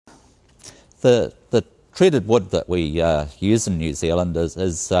The treated wood that we use in New Zealand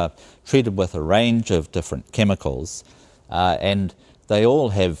is treated with a range of different chemicals, and they all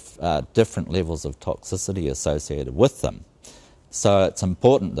have different levels of toxicity associated with them. So it's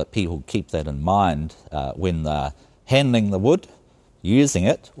important that people keep that in mind when they're handling the wood, using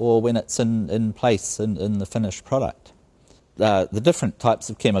it, or when it's in place in the finished product. The different types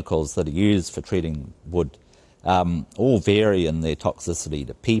of chemicals that are used for treating wood all vary in their toxicity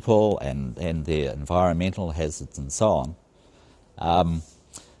to people and their environmental hazards and so on.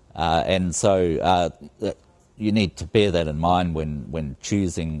 And so you need to bear that in mind when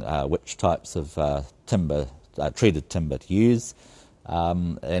choosing which types of treated timber to use,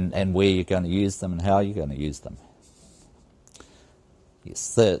 and where you're going to use them and how you're going to use them.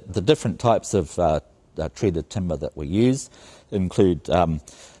 Yes, the different types of treated timber that we use include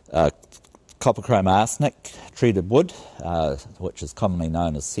copper chrome arsenic treated wood, which is commonly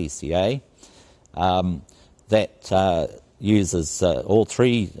known as CCA. That uses all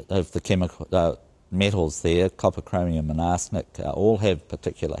three of the chemical metals there, copper, chromium and arsenic, all have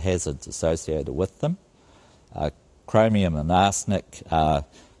particular hazards associated with them. Chromium and arsenic are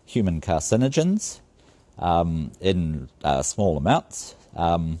human carcinogens in small amounts.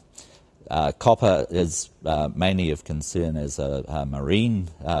 Copper is mainly of concern as a marine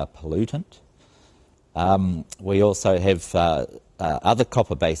pollutant. We also have other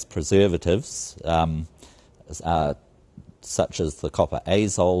copper-based preservatives, such as the copper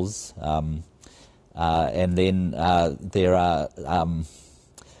azoles, and then there are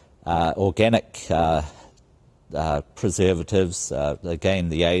organic preservatives, again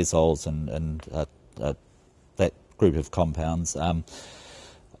the azoles and that group of compounds.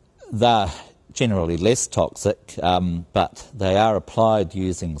 They're generally less toxic, but they are applied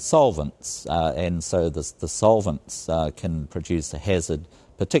using solvents, and so the solvents can produce a hazard,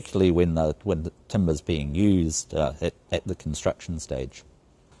 particularly when the timber's being used at the construction stage.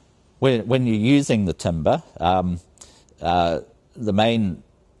 When you're using the timber, the main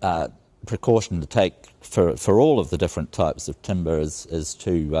precaution to take for all of the different types of timber is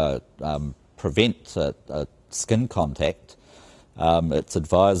to prevent skin contact. It's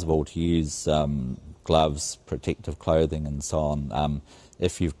advisable to use gloves, protective clothing, and so on.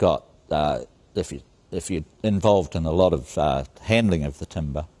 If you've got, if you're involved in a lot of handling of the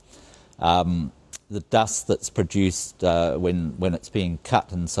timber, the dust that's produced when it's being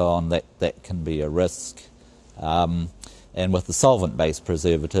cut and so on, that can be a risk. And with the solvent-based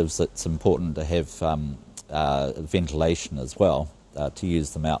preservatives, it's important to have ventilation as well, to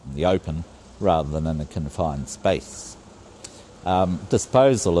use them out in the open rather than in a confined space.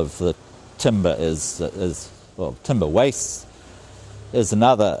 Disposal of the timber timber waste is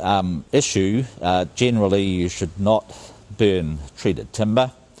another issue. Generally, you should not burn treated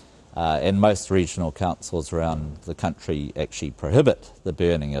timber, and most regional councils around the country actually prohibit the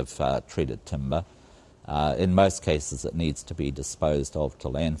burning of treated timber. In most cases, it needs to be disposed of to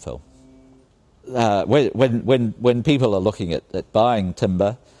landfill. When people are looking at buying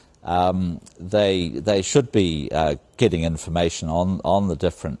timber, they should be getting information on the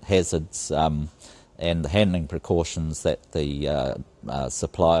different hazards and the handling precautions that the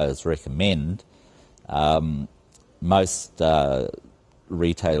suppliers recommend. Most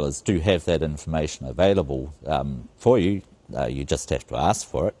retailers do have that information available for you. You just have to ask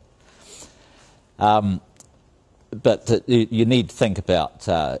for it. But you need to think about,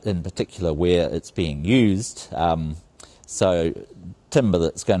 in particular, where it's being used. So timber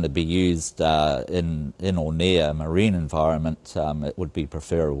that's going to be used in or near a marine environment, it would be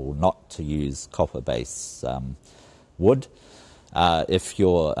preferable not to use copper-based wood. If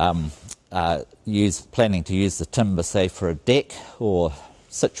you're planning to use the timber, say, for a deck or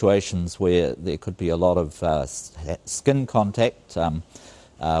situations where there could be a lot of skin contact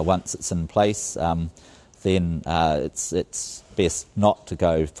once it's in place, then it's best not to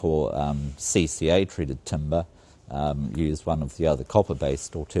go for CCA treated timber. Use one of the other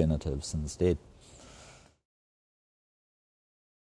copper-based alternatives instead.